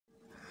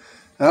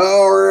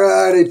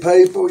Alrighty,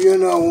 people, you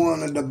know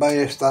one of the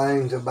best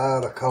things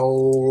about a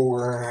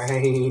cold,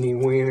 rainy,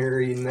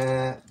 wintry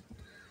night.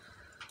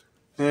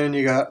 And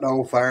you got the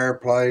old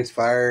fireplace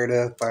fired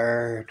up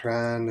there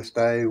trying to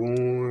stay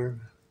warm.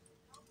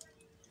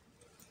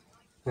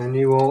 And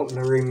you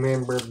wanting to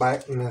remember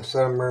back in the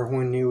summer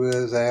when you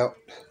was out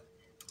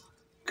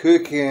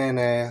cooking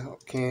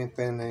out,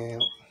 camping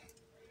out.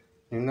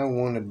 You know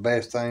one of the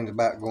best things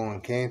about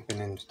going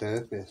camping and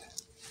stuff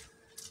is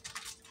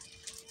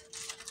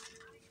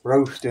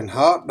roasting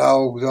hot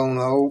dogs on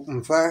the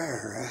open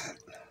fire, right?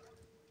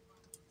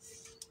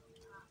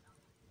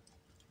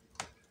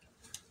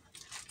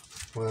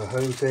 Well,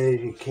 who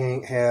says you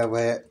can't have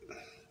that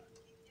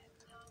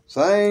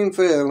same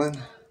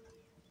feeling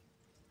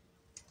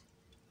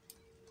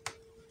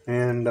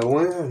in the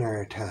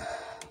winter time?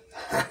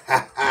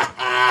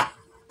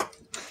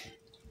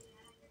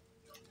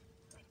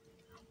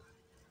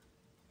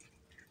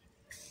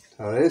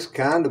 So it's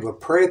kind of a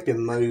prepping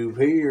move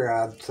here,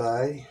 I'd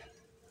say.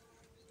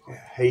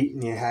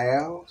 Heating your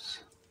house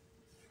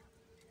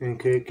and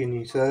cooking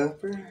your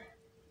supper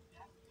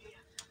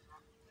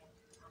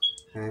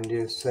and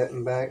just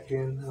sitting back,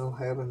 you know,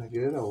 having a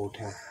good old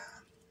time.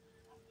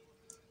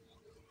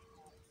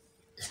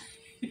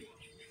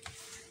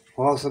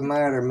 What's the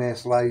matter,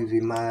 Miss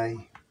Lazy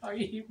May? Are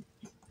you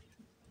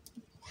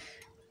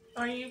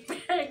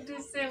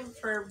practicing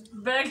for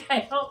bug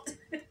out?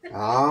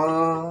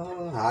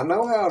 I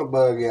know how to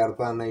bug out if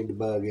I need to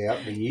bug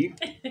out. Do you?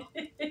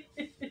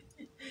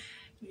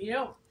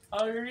 Yep,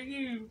 follow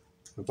you.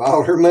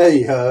 Follow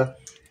me, huh?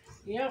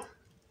 Yep.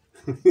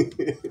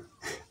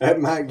 That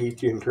might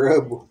get you in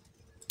trouble.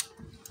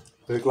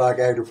 Looks like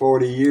after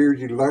 40 years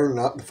you learn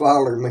not to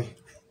follow me.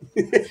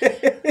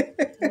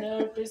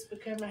 Nope, it's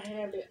become a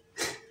habit.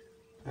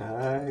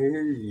 I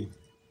hear you.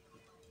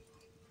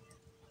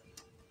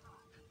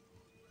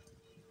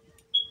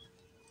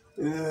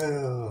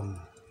 Oh.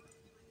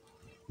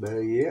 But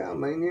yeah, I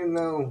mean, you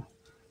know,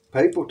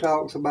 people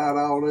talks about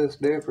all this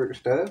different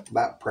stuff,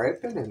 about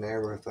prepping and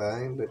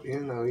everything, but you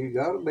know, you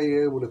got to be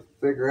able to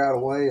figure out a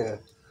way of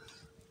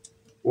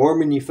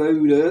warming your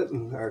food up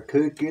or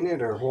cooking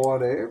it or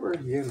whatever,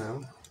 you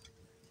know.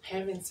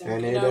 Having some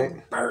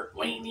burnt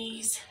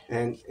weenies.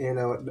 And, you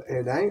know,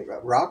 it ain't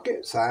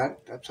rocket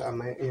science. I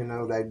mean, you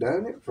know, they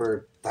done it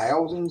for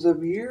thousands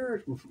of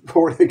years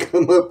before they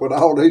come up with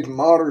all these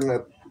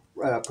modern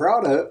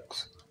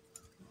products.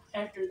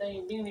 After they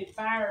invented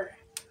fire.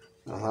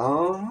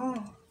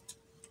 Uh-huh.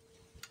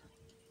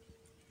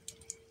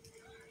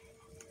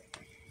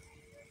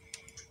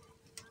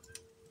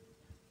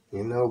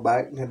 You know,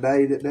 back in the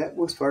day that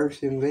was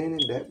first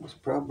invented, that was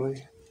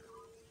probably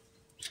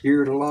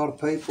scared a lot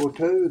of people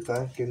too,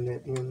 thinking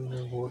that, you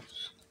know,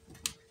 what's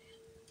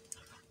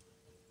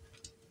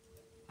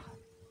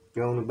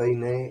gonna be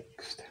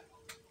next.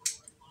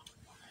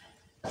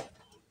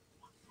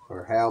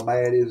 Or how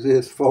bad is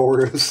this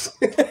for us?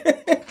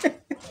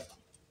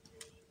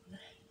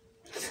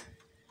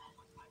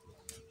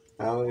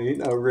 I mean, you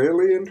know,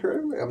 really and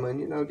truly, I mean,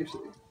 you know, just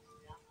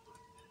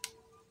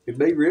it'd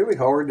be really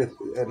hard to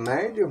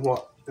imagine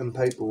what them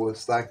people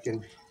was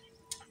thinking.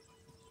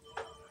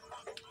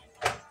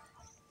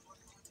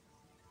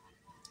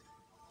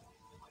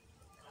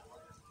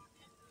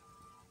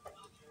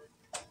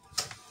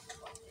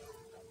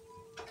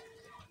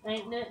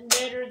 Ain't nothing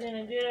better than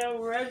a good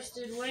old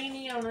roasted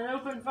weenie on an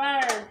open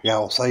fire.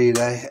 Y'all see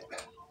that?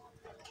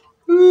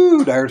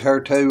 Ooh, there's her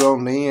two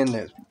on the end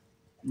that's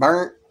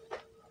burnt.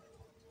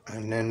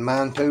 And then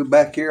mine two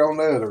back here on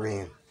the other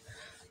end.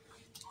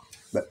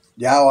 But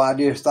y'all, I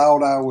just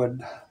thought I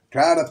would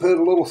try to put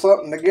a little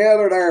something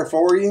together there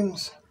for you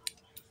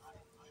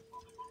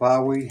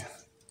while we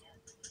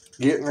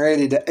getting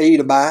ready to eat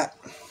a bite.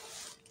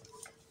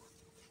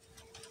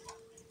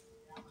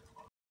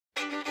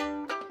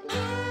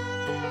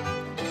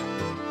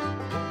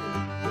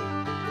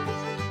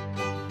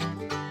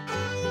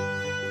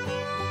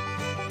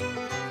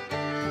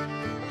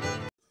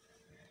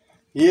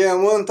 Yeah,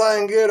 and one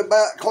thing good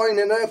about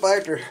cleaning up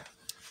after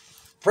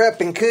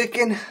prepping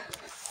cooking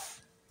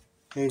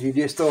is you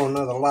just throw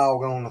another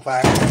log on the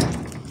fire.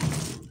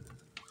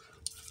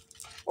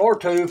 Or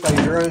two if they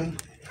run.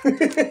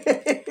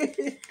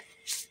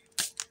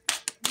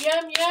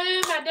 Yum,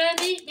 yum, I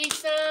done eat me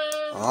some.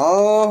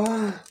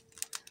 Oh.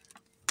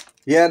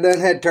 Yeah, I done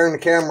had to turn the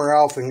camera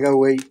off and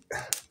go eat.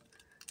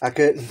 I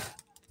couldn't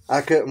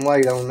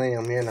wait on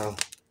them, you know.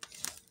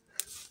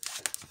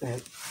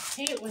 And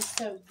it was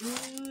so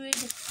good.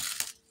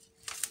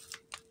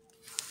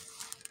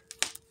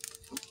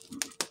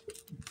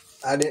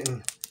 I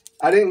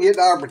didn't get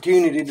the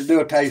opportunity to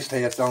do a taste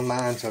test on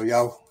mine, so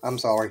y'all, I'm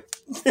sorry.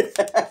 If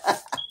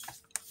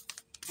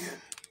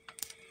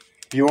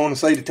you want to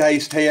see the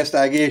taste test,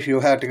 I guess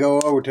you'll have to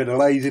go over to the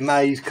Lazy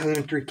May's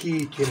Country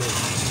Kitchen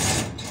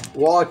and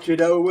watch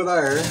it over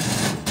there.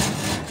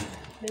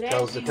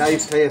 Because the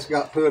taste test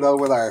got put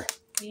over there.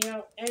 You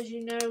know, as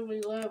you know,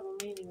 we love them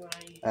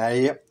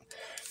anyway. Yep.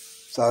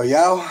 So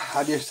y'all,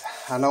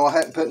 I know I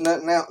hadn't put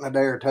nothing out in a day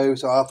or two,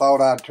 so I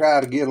thought I'd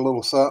try to get a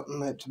little something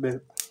that's a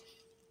bit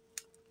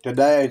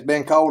today it's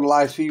been cold the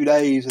last few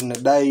days, and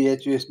today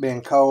it's just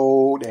been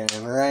cold and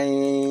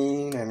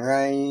rain,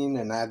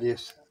 and I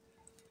just,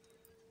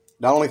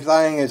 the only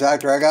thing is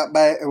after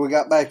we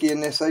got back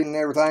in this season and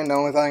everything, the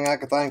only thing I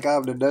could think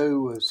of to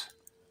do was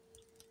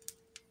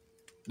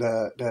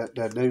to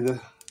do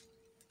the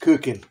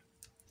cooking.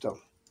 So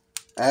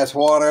that's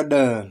what I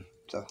done.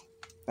 So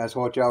that's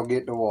what y'all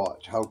get to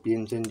watch. Hope you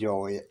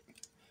enjoy it.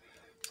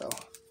 So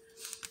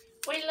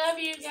we love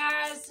you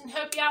guys and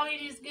hope y'all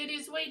eat as good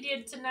as we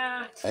did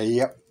tonight.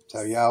 yep.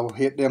 So y'all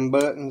hit them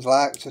buttons,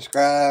 like,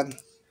 subscribe,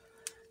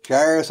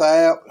 share us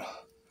out.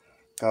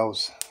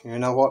 Because you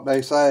know what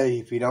they say,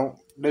 if you don't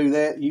do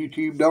that,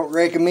 YouTube don't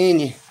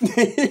recommend you.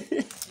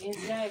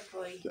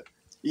 Exactly.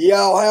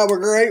 Y'all have a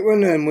great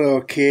one, and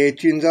we'll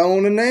catch you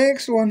on the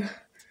next one.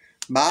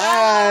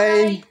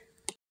 Bye. Bye.